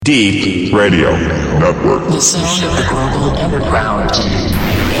Deep Radio Network. The sound of the global underground. Deep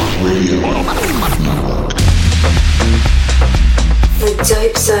Radio Network. The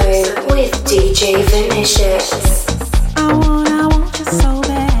DopeZone with DJ Vinicious. I want you so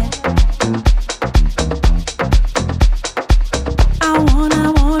bad. I want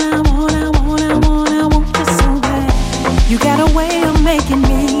you so bad. You got a way of making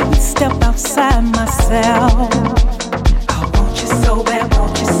me step outside myself.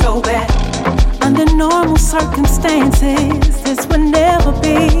 Under normal circumstances, this would never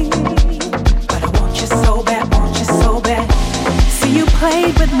be. But I want you so bad, want you so bad. See, you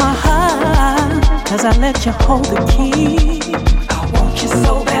played with my heart, 'cause I let you hold the key. I want you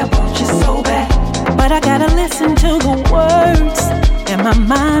so bad, want you so bad. But I gotta listen to the words that my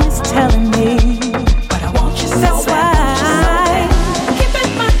mind is telling me. But I want you so bad,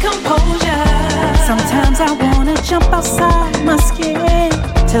 keeping my composure. Sometimes I wanna jump outside my skin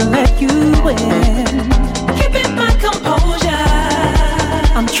to let you in. Keeping my composure.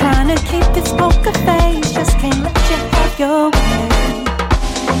 I'm trying to keep this poker face, just can't let you have your way.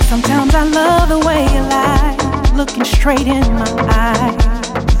 Sometimes I love the way you lie, looking straight in my eyes,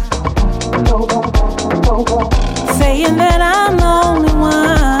 saying that I'm the only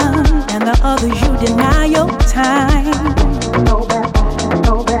one, and the others you deny your time.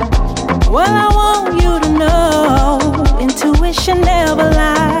 Well, I want you to know, intuition never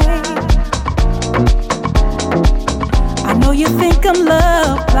lies. I know you think I'm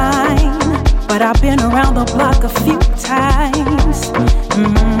love blind, but I've been around the block a few times.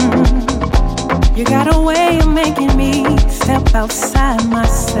 You got a way of making me step outside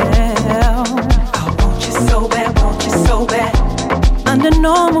myself. I want you so bad, want you so bad. Under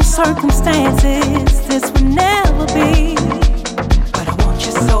normal circumstances, this would never be. But I want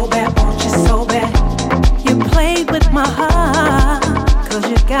you so bad, want you so bad. You played with my heart, 'cause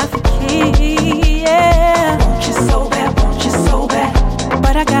you got the key, yeah. I want you so bad, want you so bad.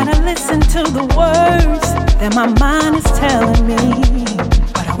 But I gotta listen to the words that my mind is telling me.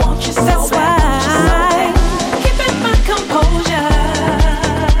 But I want you so bad, want you so bad. Keeping my composure.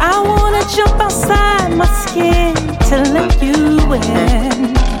 I wanna jump outside my skin to let you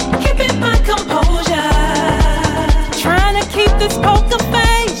in. Keeping my composure. Trying to keep this poker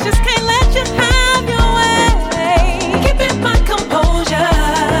face, just can't let you have your way. Keeping my composure.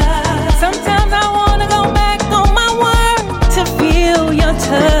 Sometimes I wanna go back on my word to feel your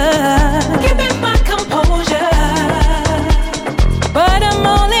touch. Keeping my composure. But I'm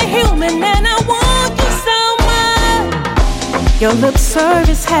only human and I want you so much. Your lip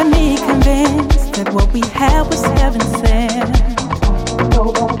service had me convinced that what we had was heaven sent.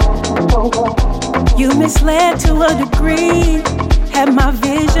 You misled to a degree, had my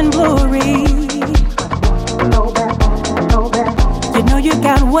vision blurry. You know you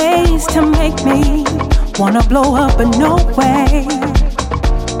got ways to make me wanna blow up, but no way.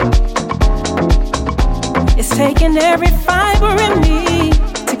 It's taking every fiber in me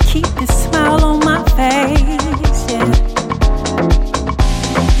to keep this smile on my face, yeah.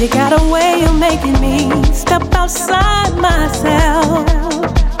 You got a way of making me step outside myself.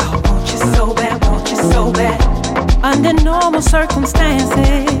 I want you so bad, want you so bad. Under normal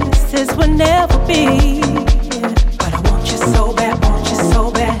circumstances, this would never be. Yeah. But I want you so bad, want you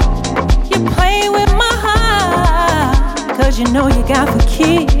so bad. You play with my heart, 'cause you know you got the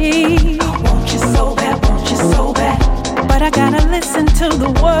key. I want you so bad, want you so bad. But I gotta listen to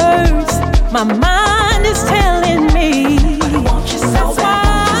the words my mind is telling me. But I want you so bad, want you so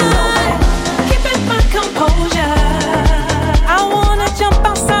bad. Keeping my composure. I wanna jump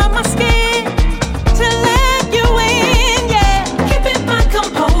outside my skin to let you in, yeah. Keeping my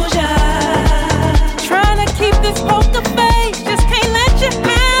composure. Trying to keep this poker face, just can't let you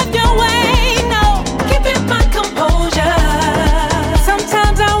have your way, no. Keeping my composure.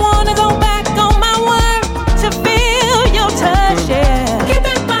 Sometimes I wanna go back on my word to feel your touch, yeah.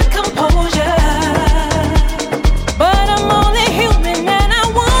 Keeping my composure.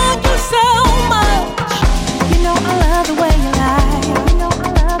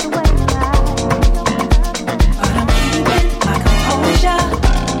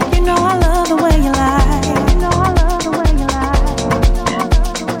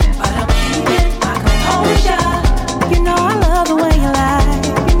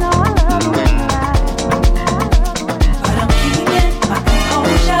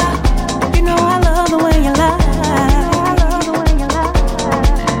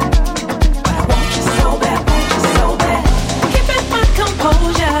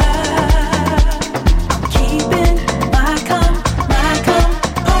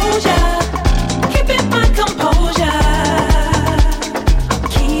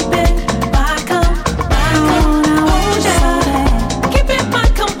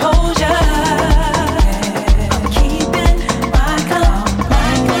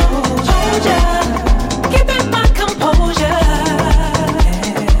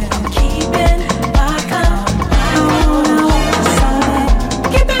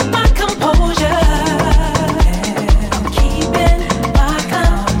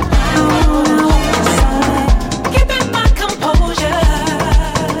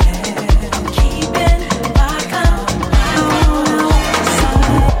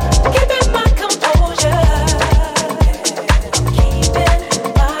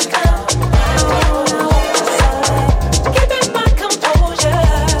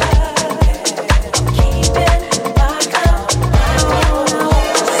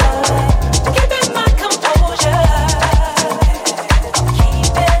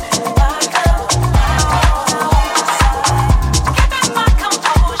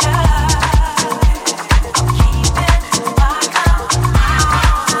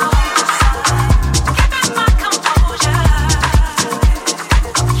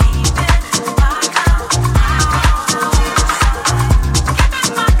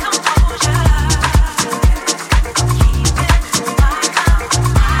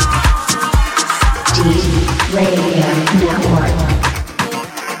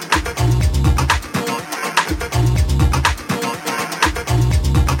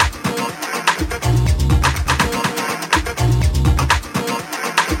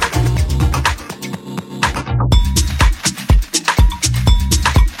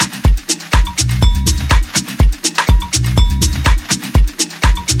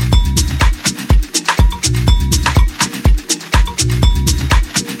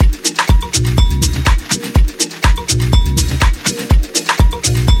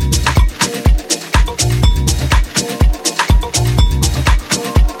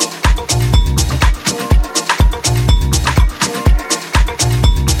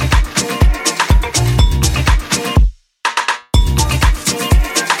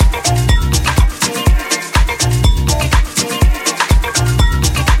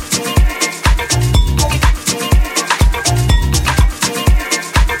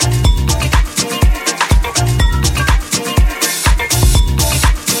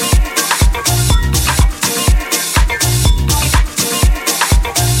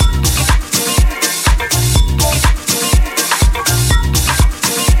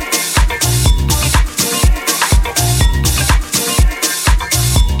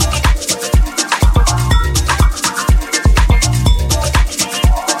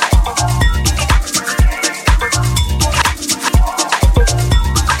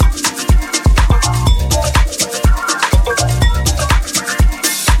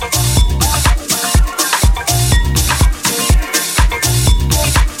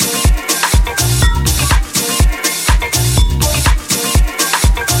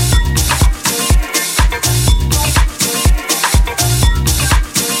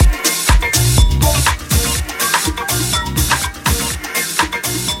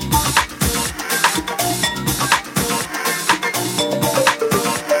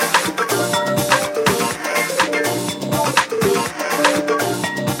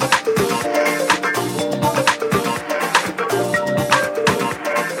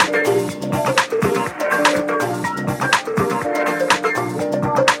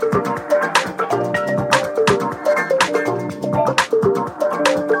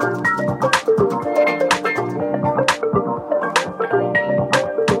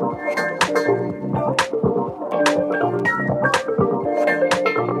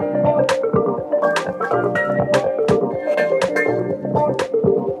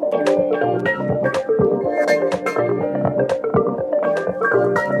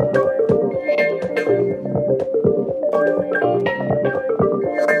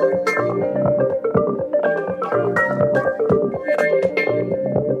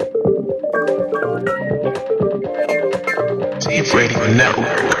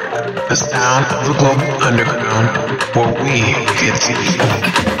 Network, the sound of the global underground, where we get to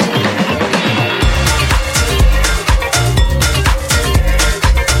you.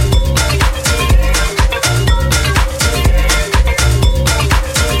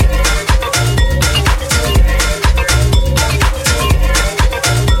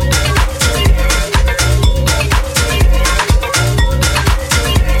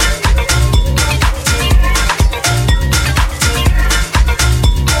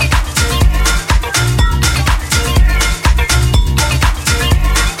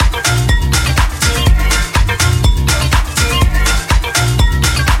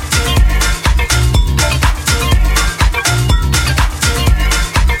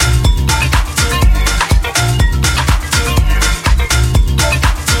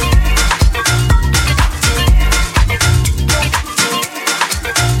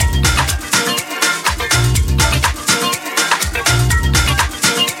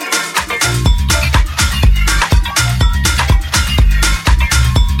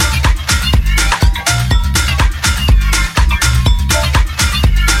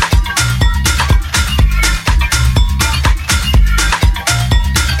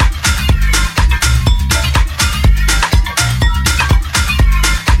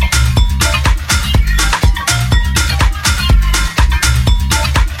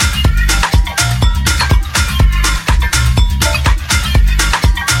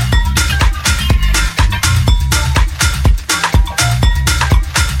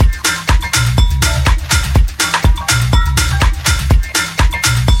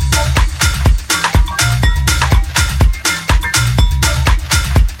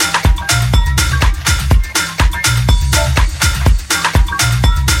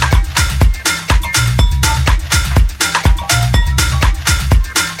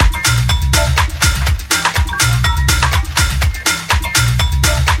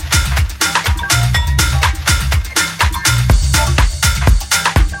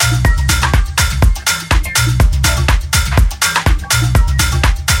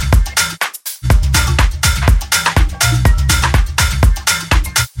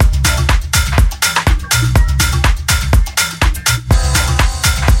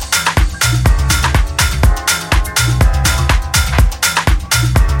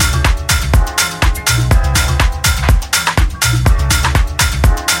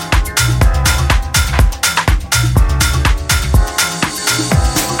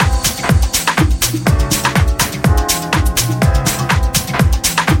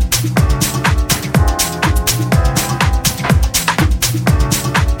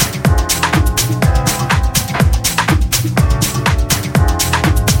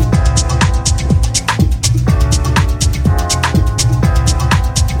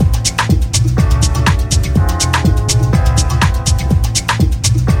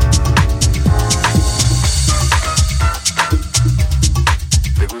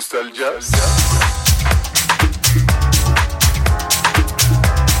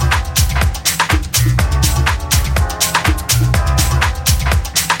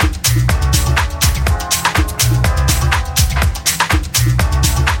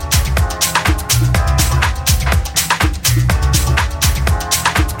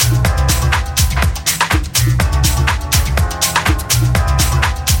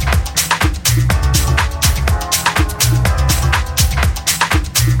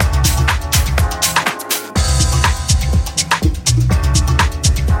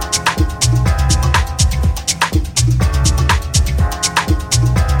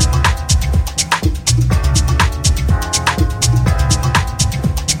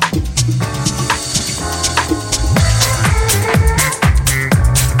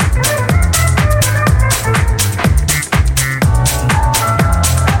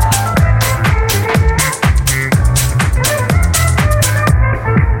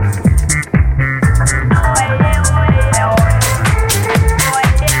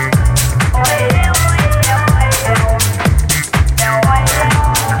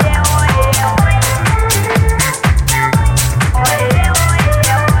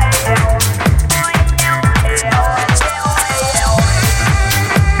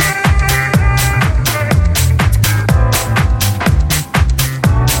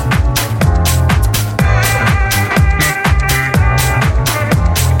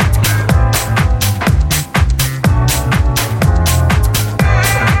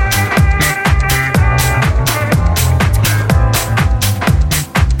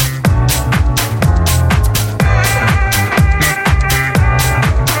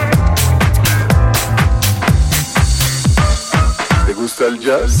 gusta el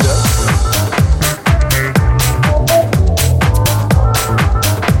jazz?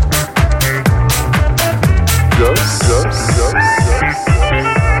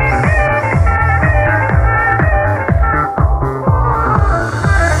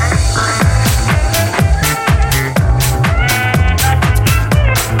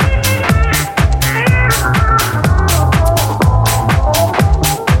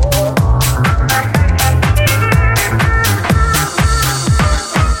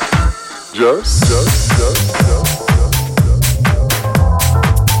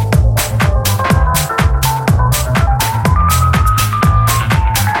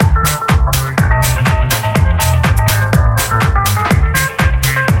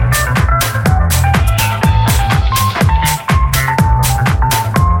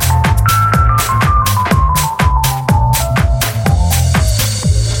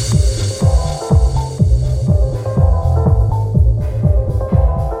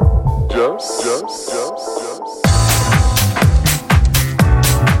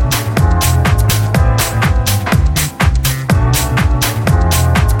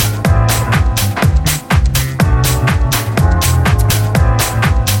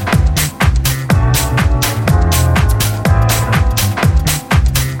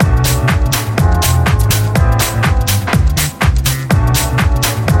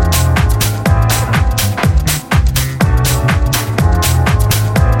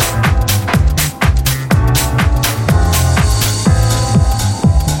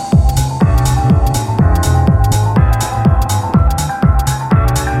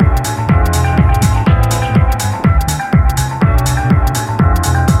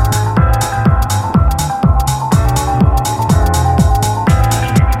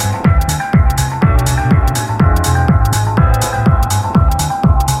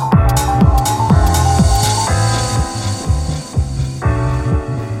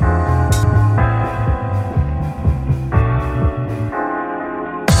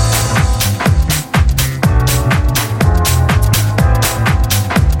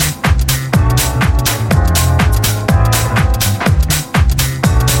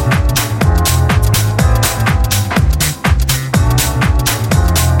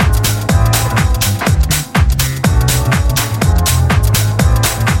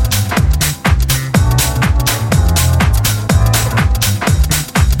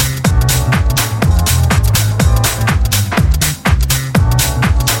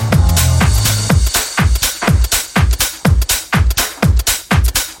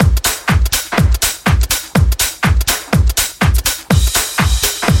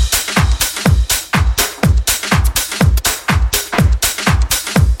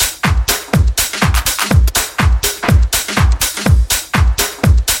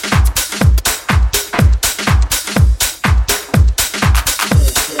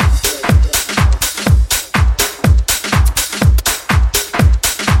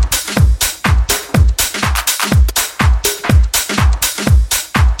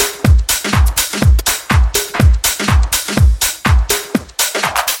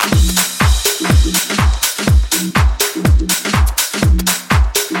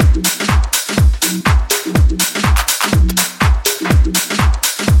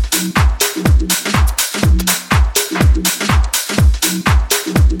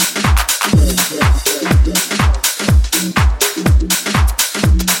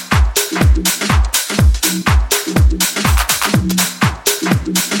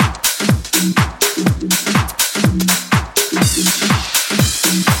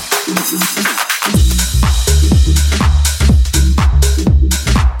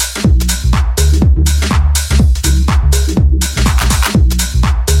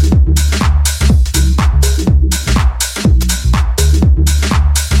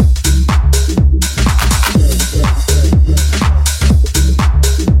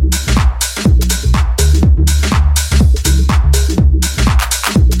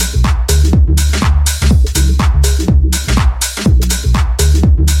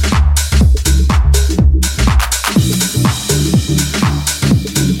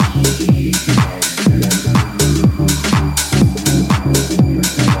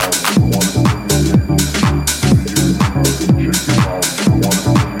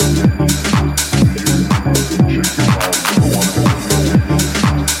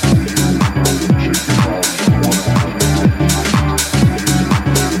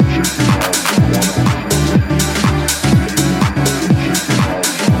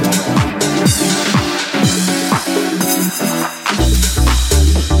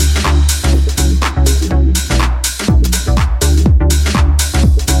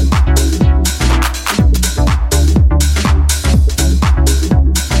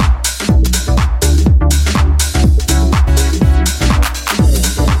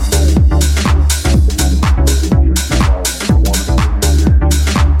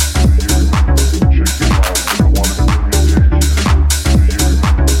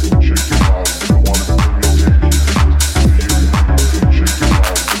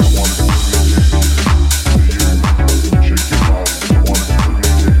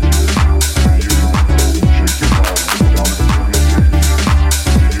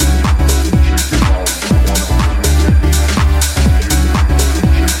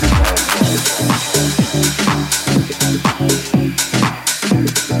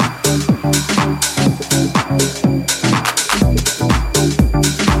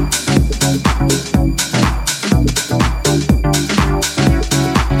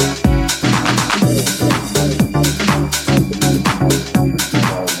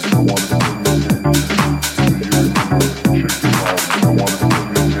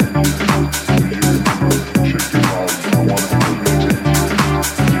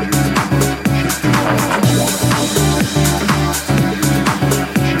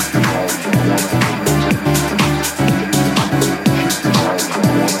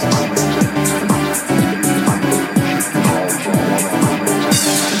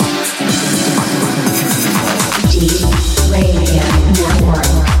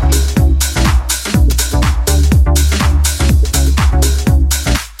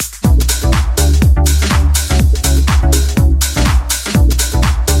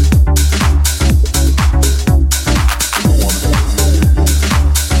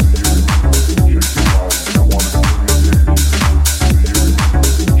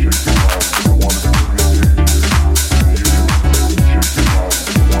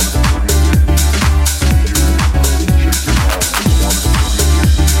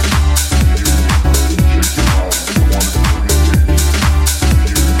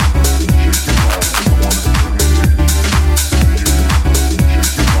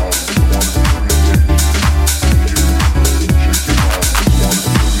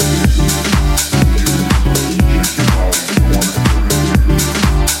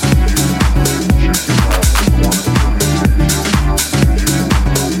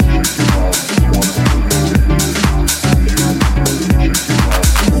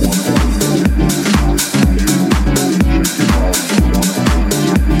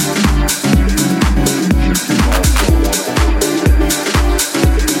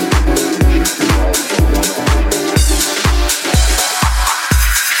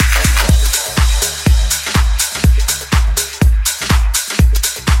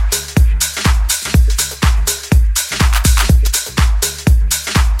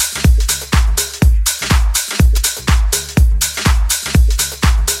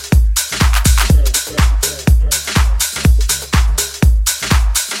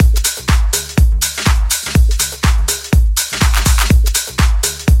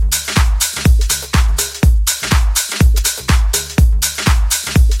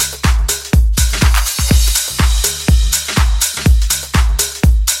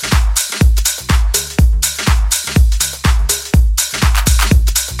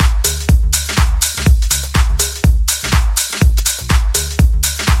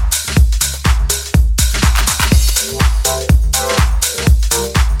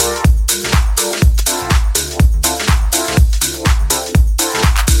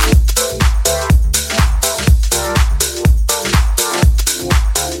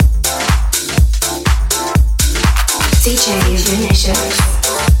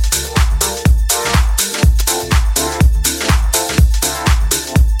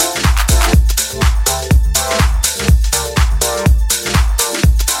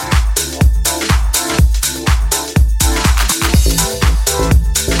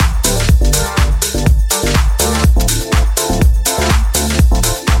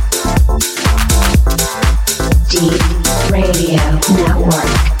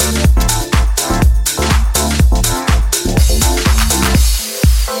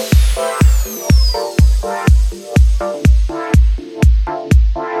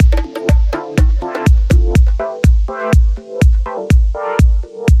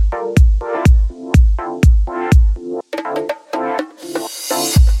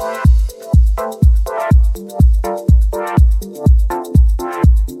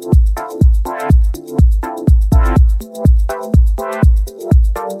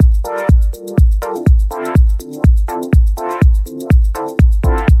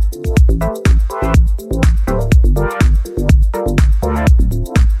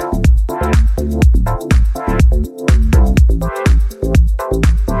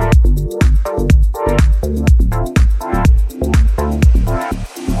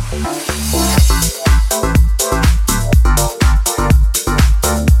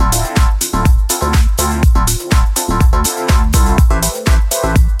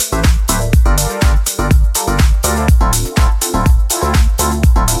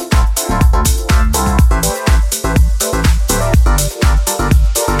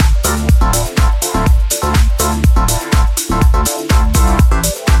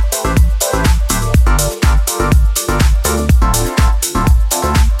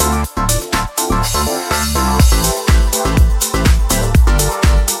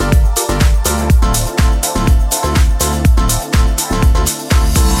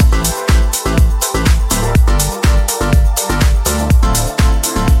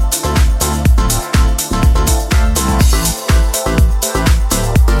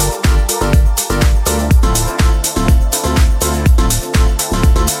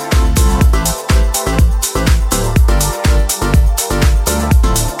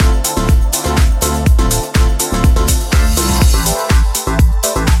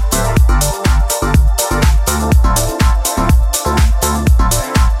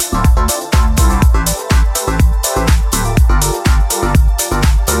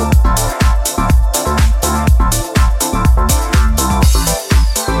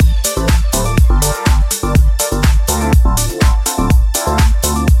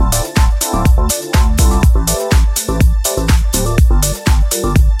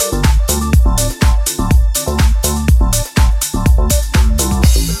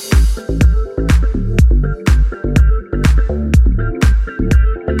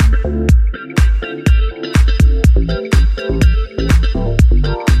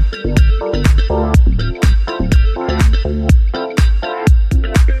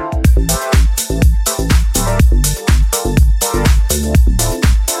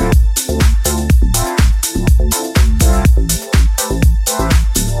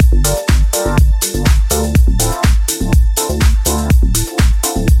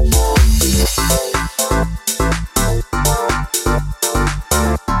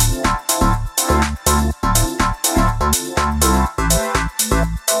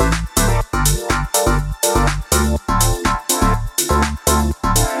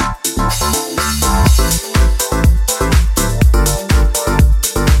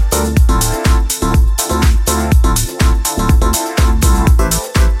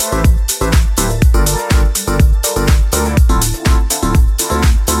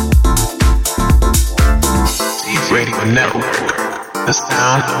 Radio Network, the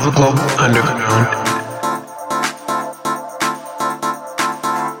sound of the global underground.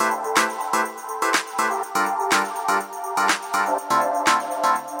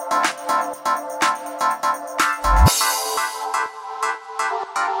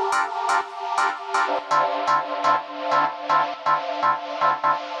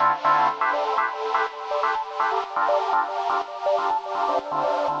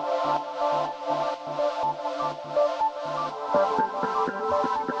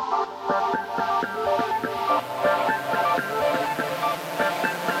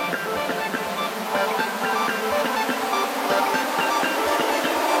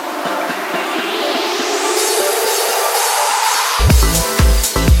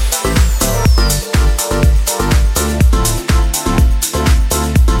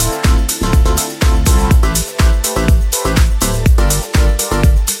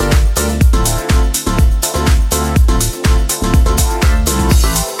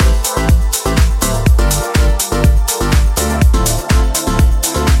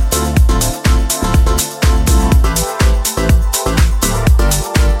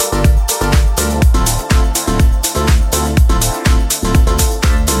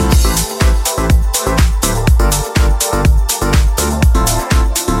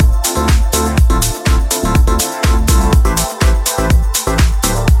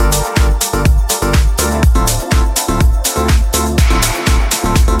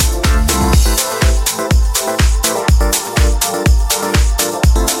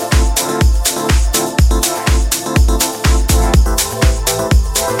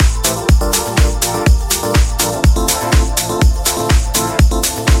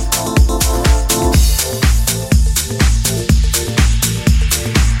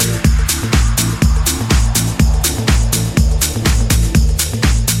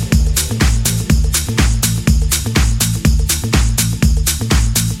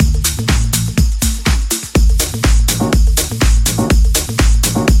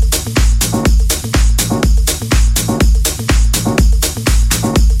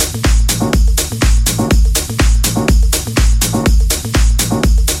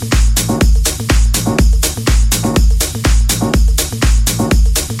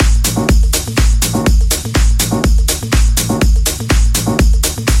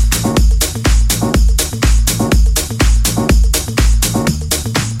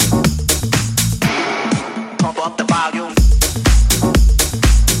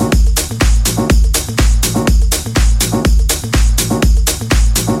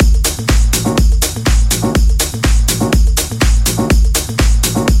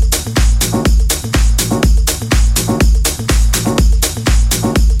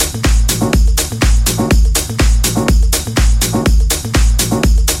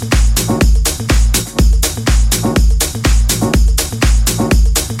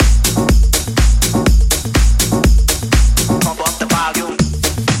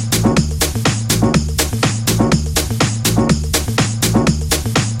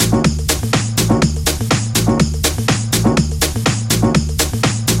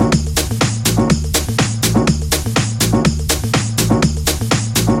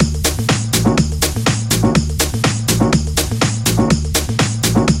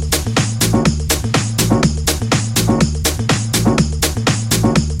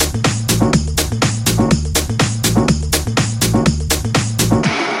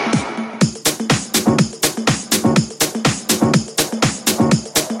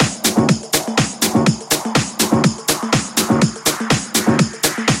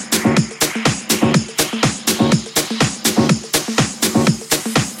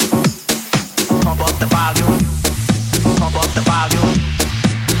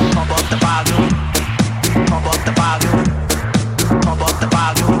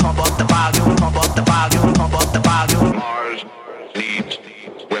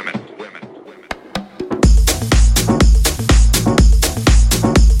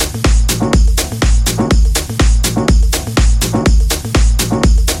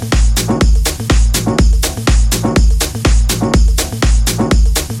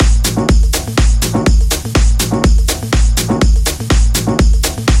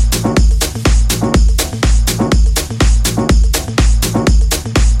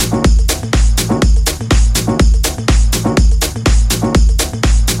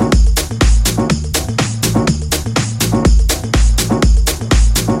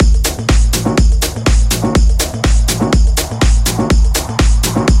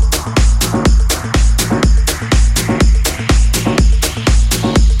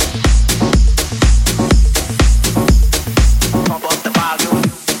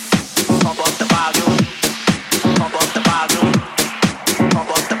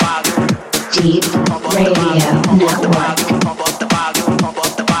 Deep Radio Network.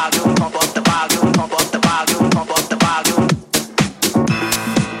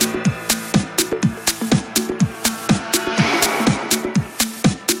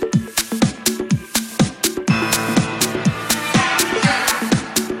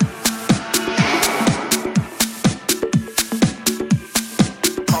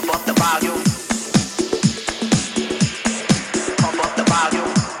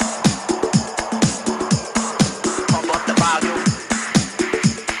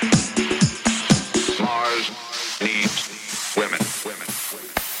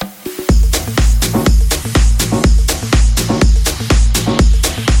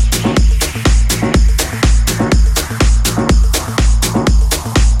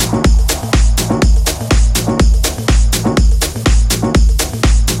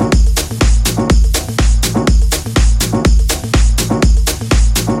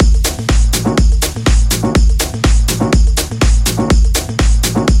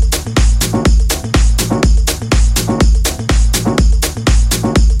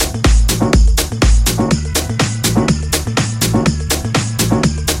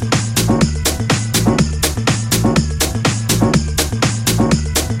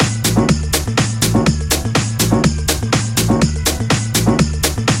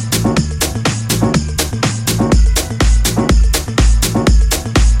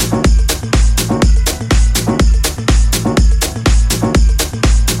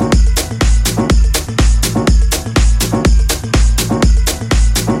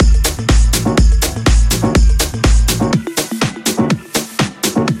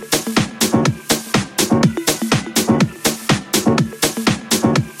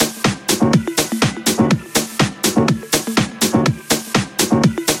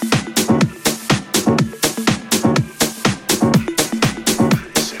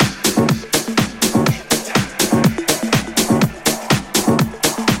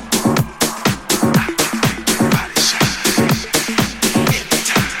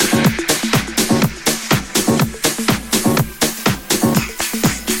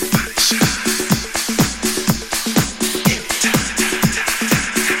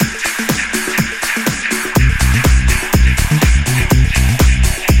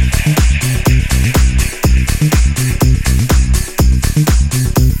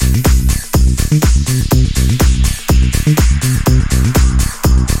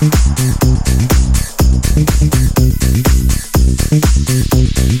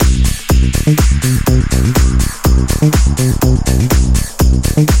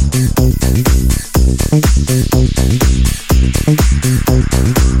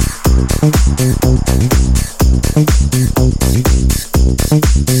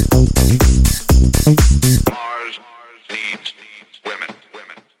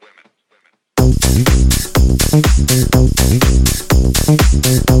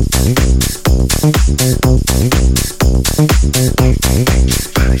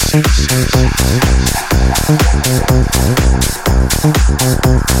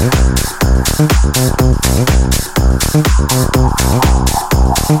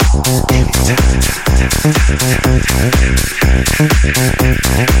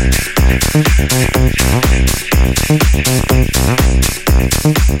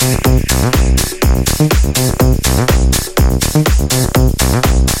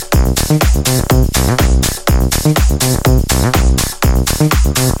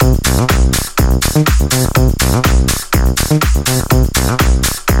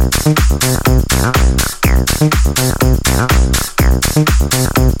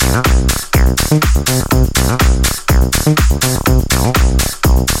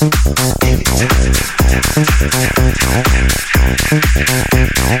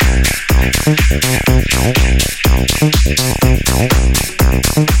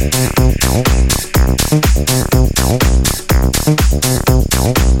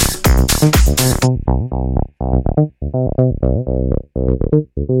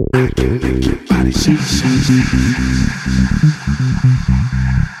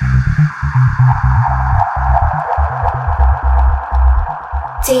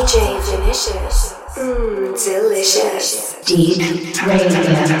 DJ Vinicious. Delicious. Deep Radio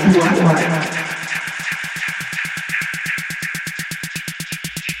Network.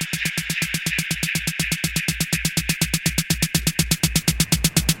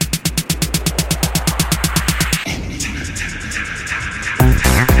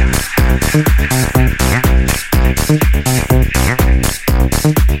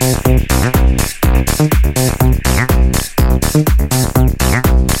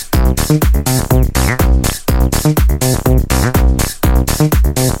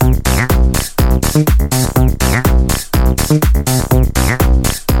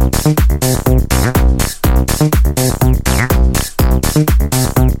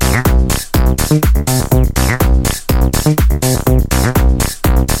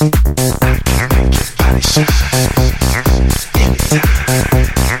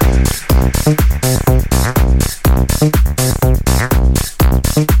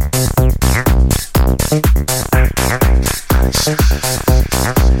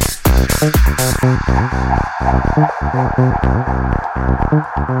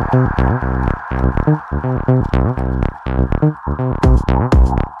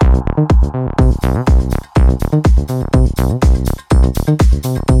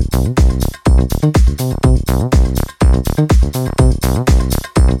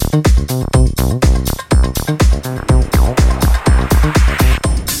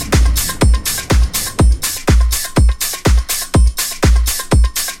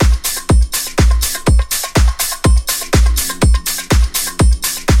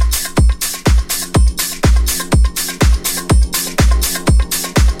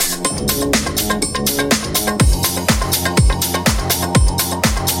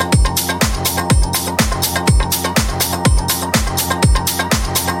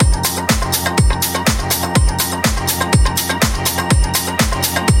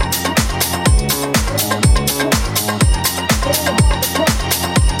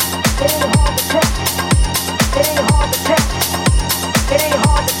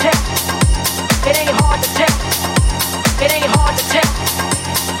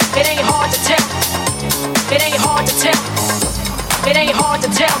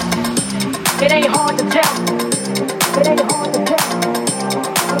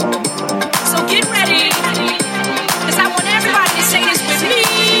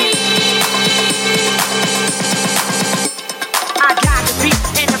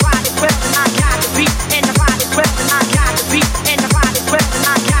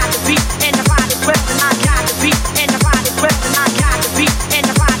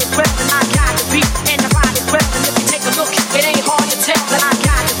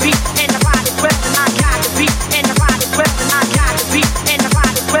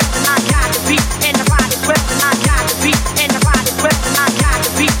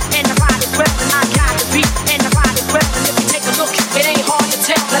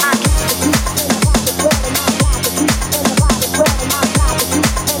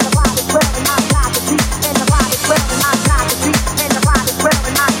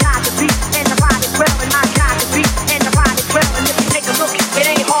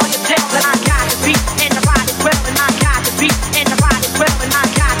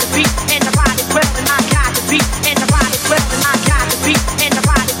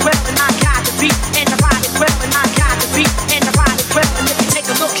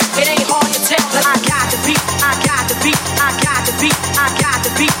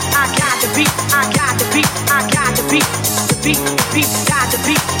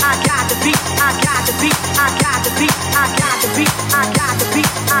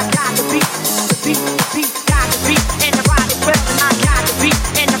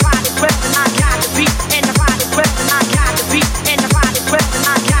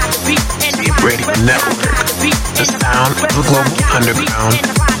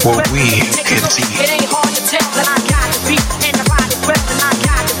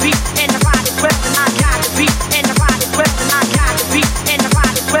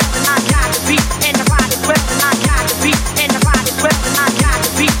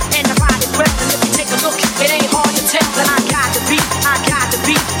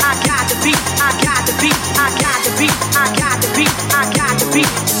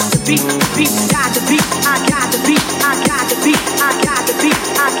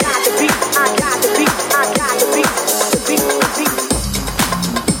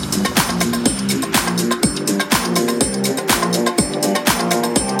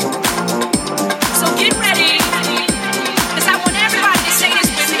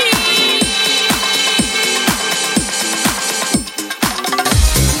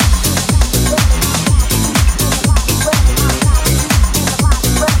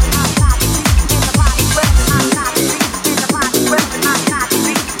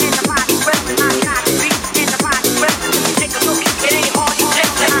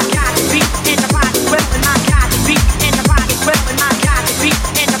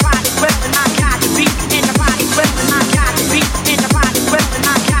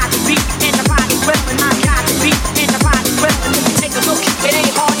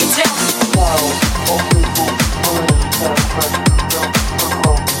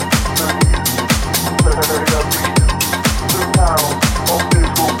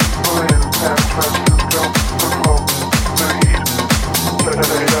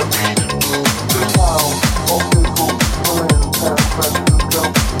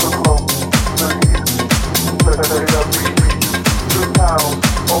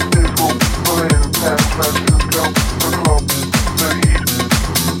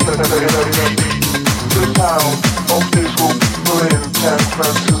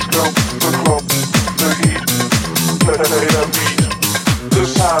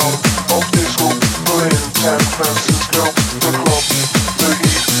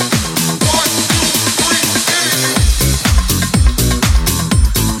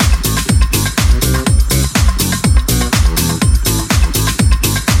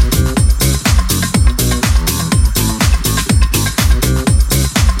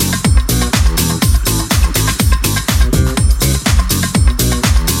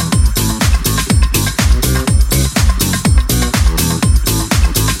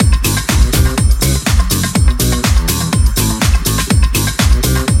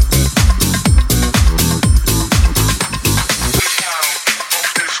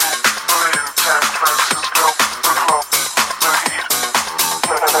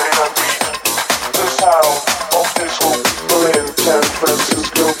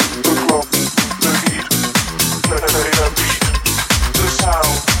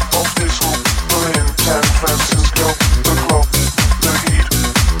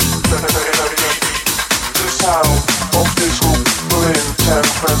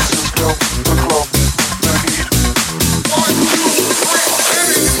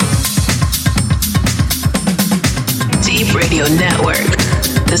 Radio Network,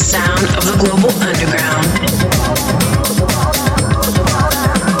 the sound of the global underground.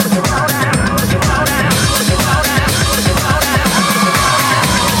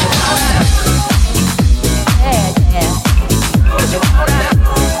 Yeah.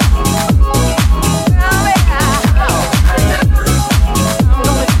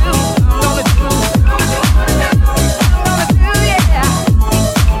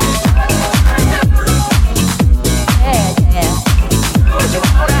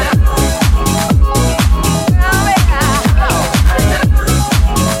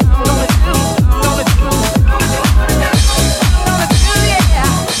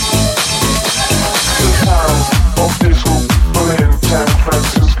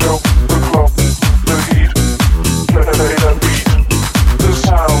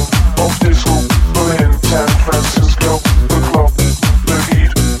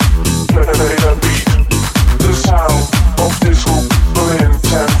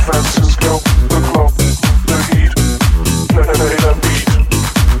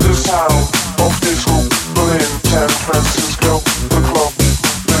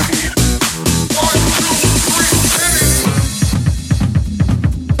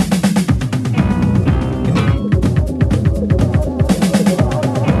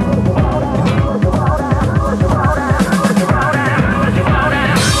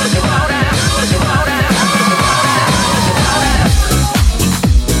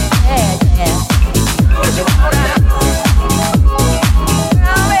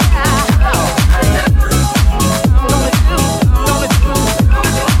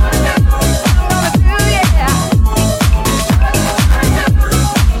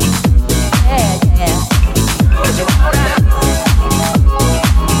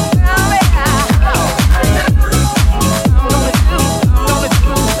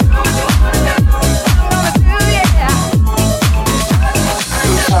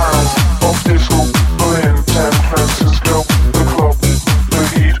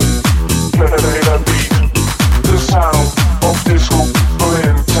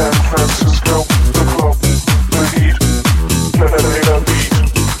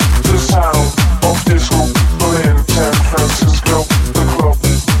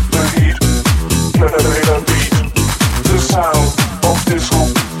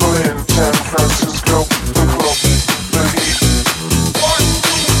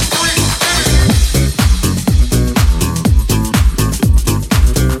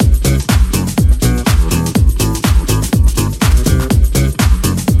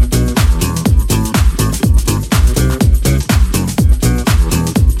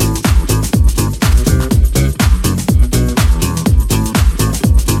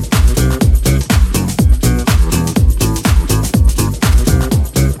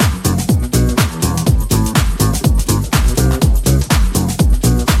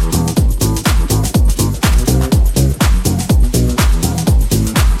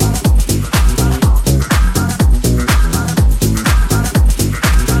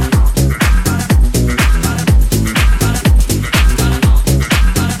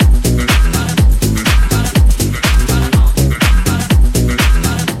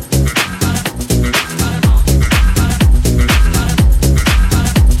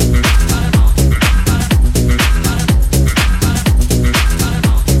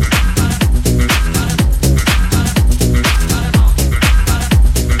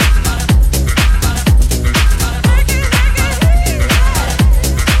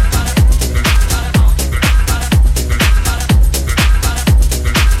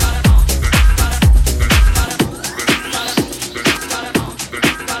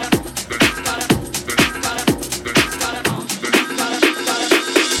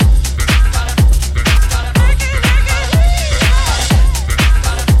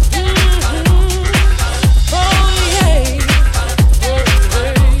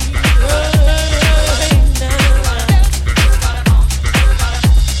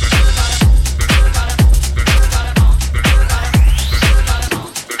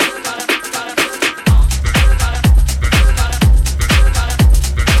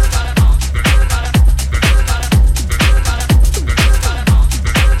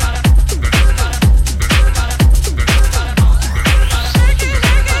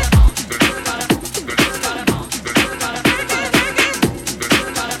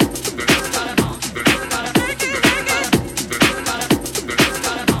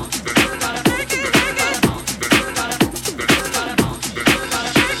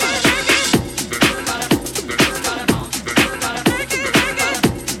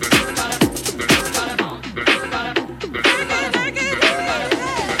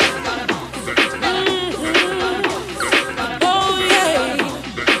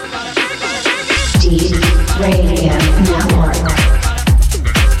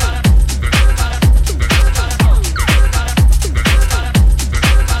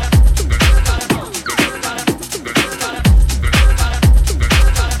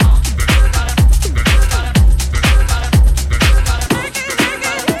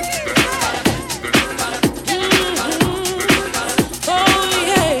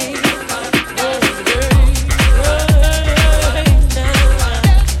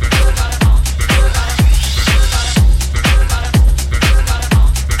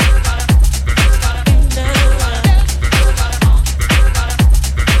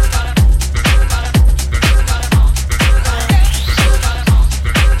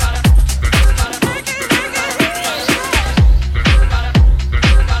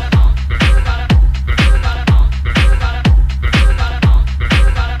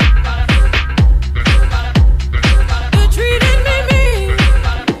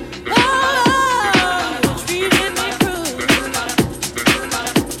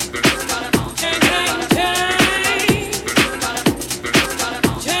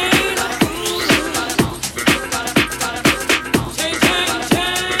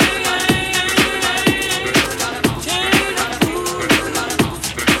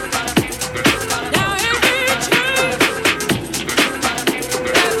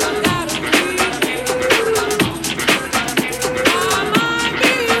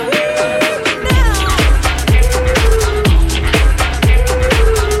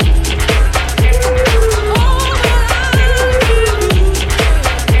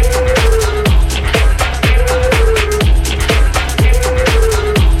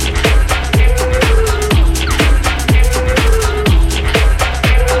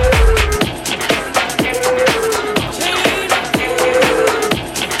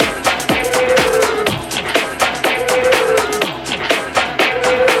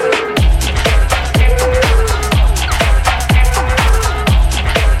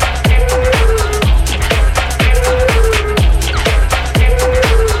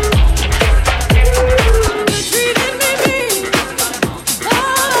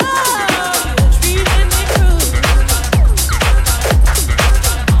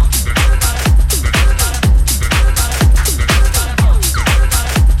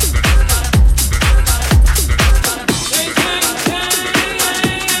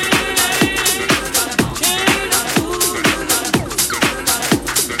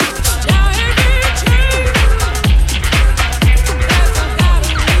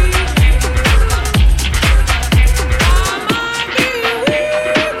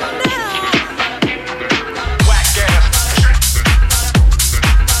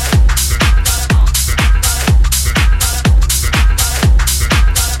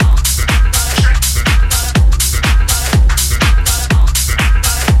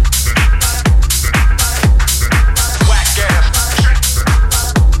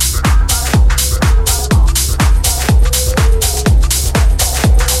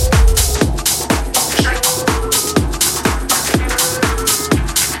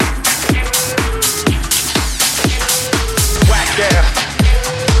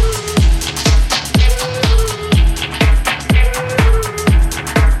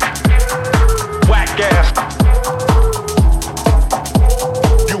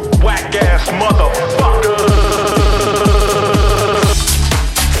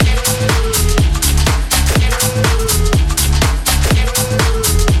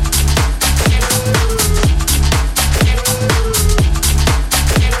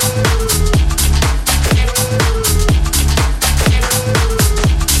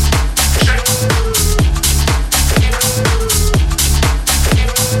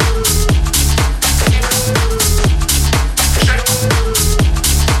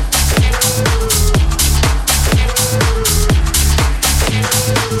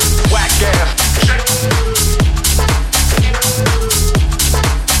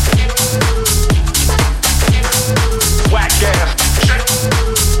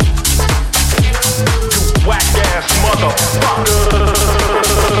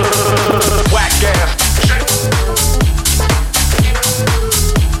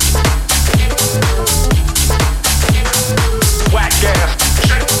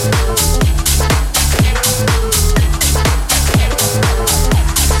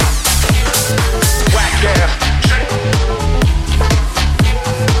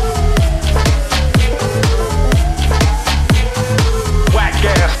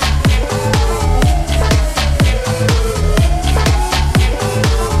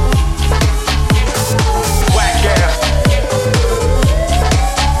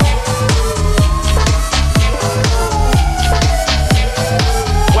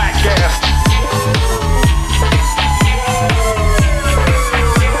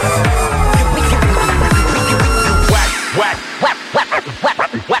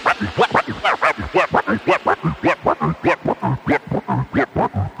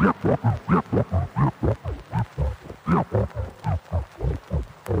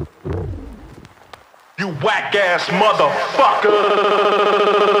 You whack ass motherfucker.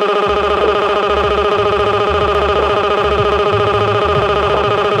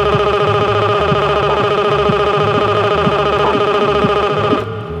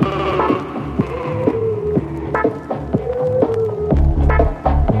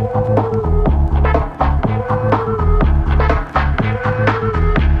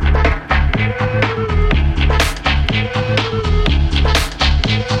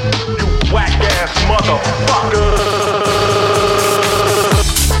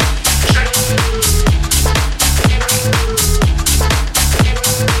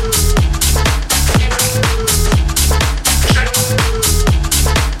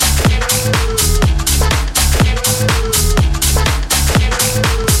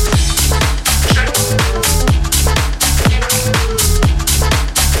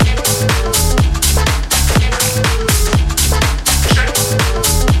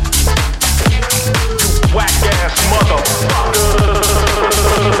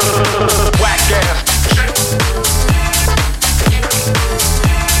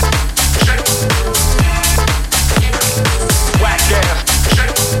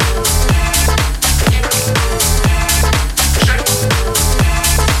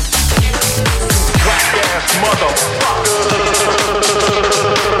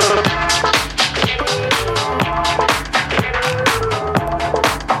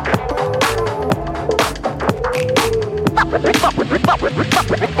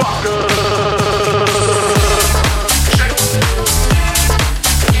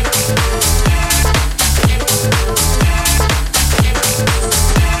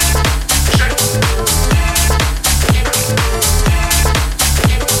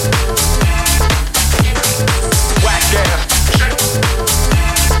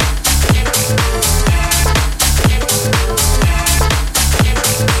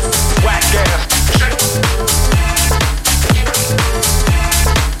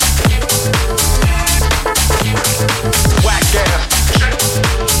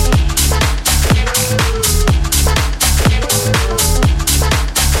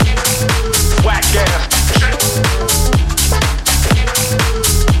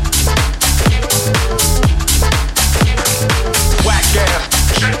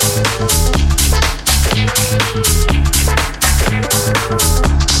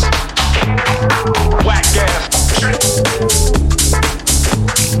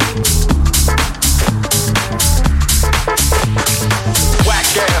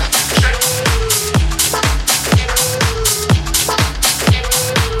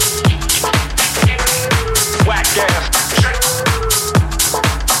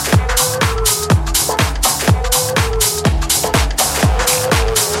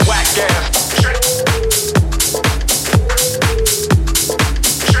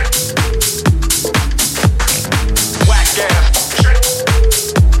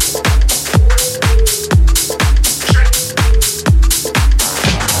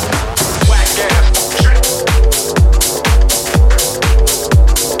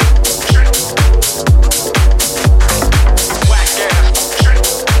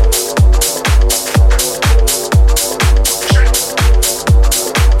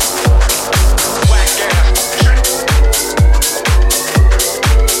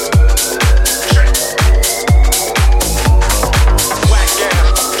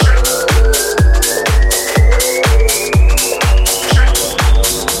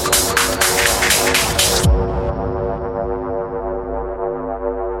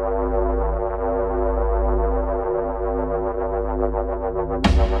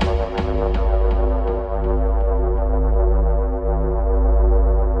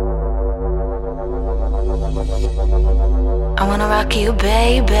 I wanna rock you,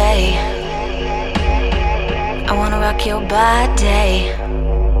 baby. I wanna rock your body.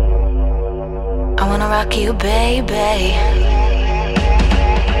 I wanna rock you, baby.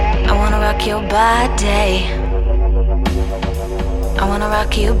 I wanna rock your body. I wanna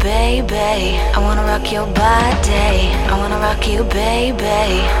rock you, baby. I wanna rock your body. I wanna rock you,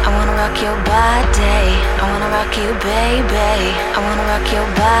 baby. I wanna rock your body. I wanna rock you, baby. I wanna rock your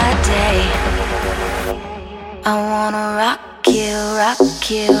body. I wanna rock you, rock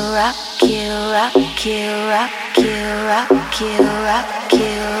you, rock you, rock you, rock you, rock you, rock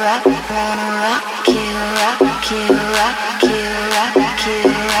you, rock. Wanna rock you, rock you, rock you, rock you,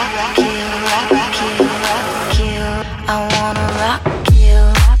 rock you, rock you, rock you. I wanna rock you,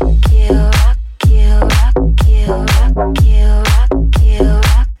 rock you, rock you, rock you, rock you, rock you,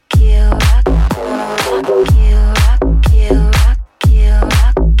 rock.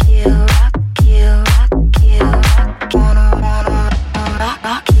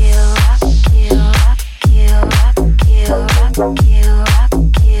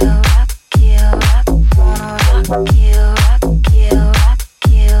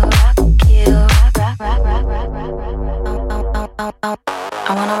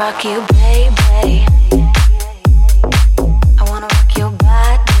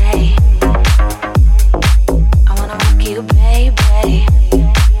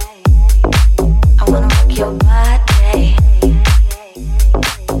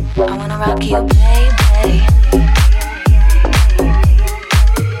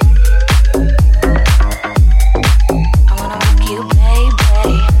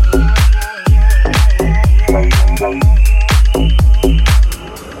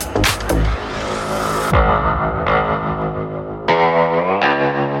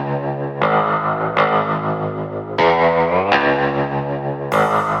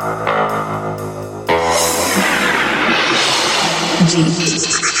 Deep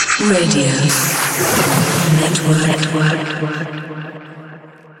Radio Network.